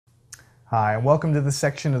Hi, and welcome to the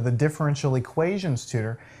section of the Differential Equations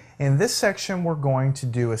tutor. In this section, we're going to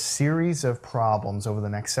do a series of problems over the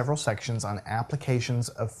next several sections on applications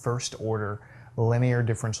of first-order linear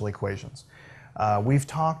differential equations. We've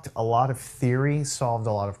talked a lot of theory, solved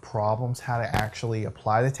a lot of problems, how to actually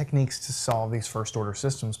apply the techniques to solve these first-order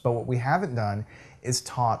systems, but what we haven't done is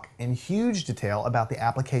talk in huge detail about the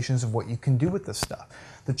applications of what you can do with this stuff.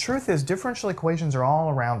 The truth is, differential equations are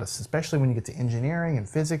all around us, especially when you get to engineering and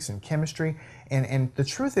physics and chemistry, and the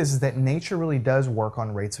truth is that nature really does work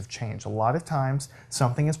on rates of change. A lot of times,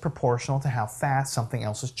 something is proportional to how fast something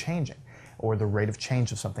else is changing, or the rate of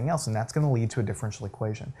change of something else, and that's going to lead to a differential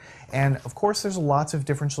equation. And of course, there's lots of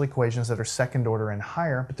differential equations that are second order and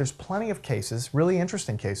higher, but there's plenty of cases, really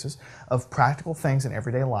interesting cases, of practical things in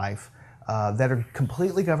everyday life that are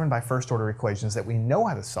completely governed by first order equations that we know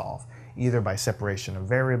how to solve, either by separation of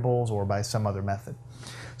variables or by some other method.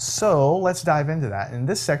 So let's dive into that. In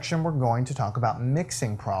this section, we're going to talk about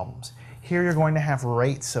mixing problems. Here you're going to have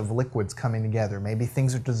rates of liquids coming together. Maybe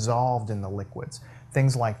things are dissolved in the liquids,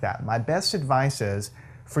 things like that. My best advice is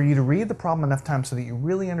for you to read the problem enough times so that you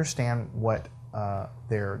really understand what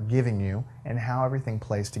they're giving you and how everything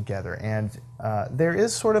plays together. And there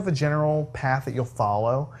is sort of a general path that you'll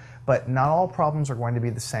follow, but not all problems are going to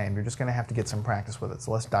be the same. You're just going to have to get some practice with it.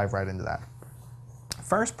 So let's dive right into that.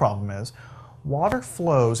 First problem is, water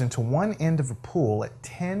flows into one end of a pool at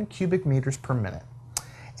 10 cubic meters per minute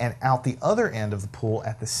and out the other end of the pool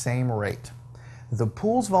at the same rate. The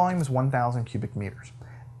pool's volume is 1,000 cubic meters.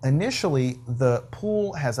 Initially, the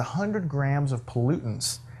pool has 100 grams of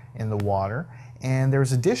pollutants in the water, and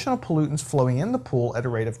there's additional pollutants flowing in the pool at a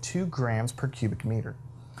rate of 2 grams per cubic meter.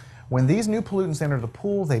 When these new pollutants enter the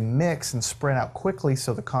pool, they mix and spread out quickly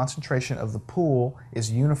so the concentration of the pool is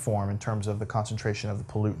uniform in terms of the concentration of the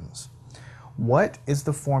pollutants. What is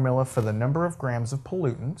the formula for the number of grams of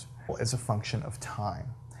pollutant as a function of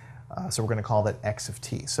time? So we're going to call that x of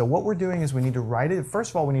t. So what we're doing is we need to write it.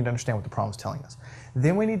 First of all, we need to understand what the problem is telling us.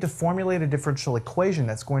 Then we need to formulate a differential equation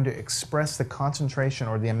that's going to express the concentration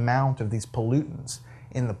or the amount of these pollutants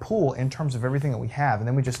in the pool in terms of everything that we have, and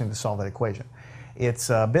then we just need to solve that equation. It's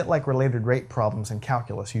a bit like related rate problems in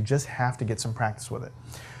calculus. You just have to get some practice with it.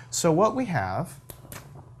 So what we have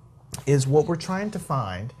is what we're trying to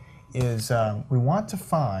find is we want to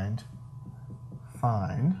find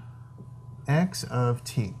x of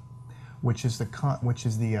t, which is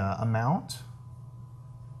the amount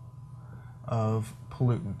of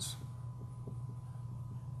pollutants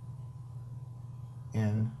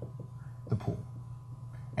in the pool.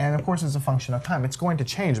 And of course, it's a function of time. It's going to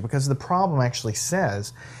change because the problem actually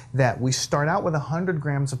says that we start out with 100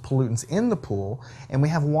 grams of pollutants in the pool, and we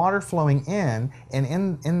have water flowing in,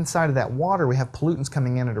 and inside of that water, we have pollutants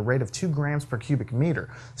coming in at a rate of 2 grams per cubic meter.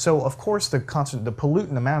 So of course, the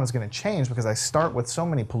pollutant amount is going to change because I start with so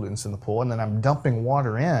many pollutants in the pool, and then I'm dumping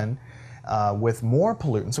water in with more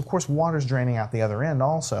pollutants. Of course, water's draining out the other end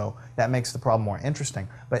also. That makes the problem more interesting,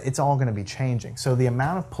 but it's all going to be changing. So the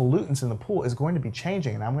amount of pollutants in the pool is going to be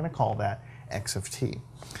changing, and I'm going to call that x of t.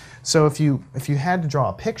 So if you had to draw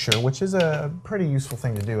a picture, which is a pretty useful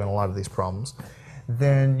thing to do in a lot of these problems,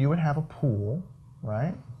 then you would have a pool,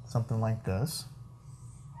 right? Something like this,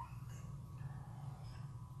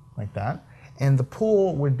 like that. And the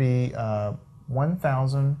pool would be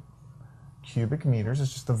 1,000 cubic meters.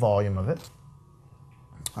 It's just the volume of it.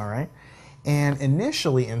 All right. And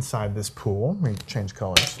initially inside this pool, let me change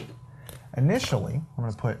colors. Initially, I'm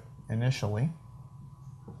going to put initially,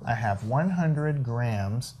 I have 100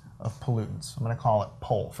 grams of pollutants. I'm going to call it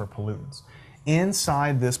pol for pollutants.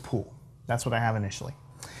 Inside this pool. That's what I have initially.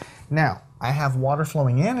 Now, I have water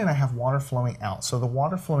flowing in and I have water flowing out. So the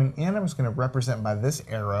water flowing in I'm just going to represent by this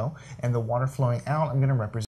arrow, and the water flowing out I'm going to represent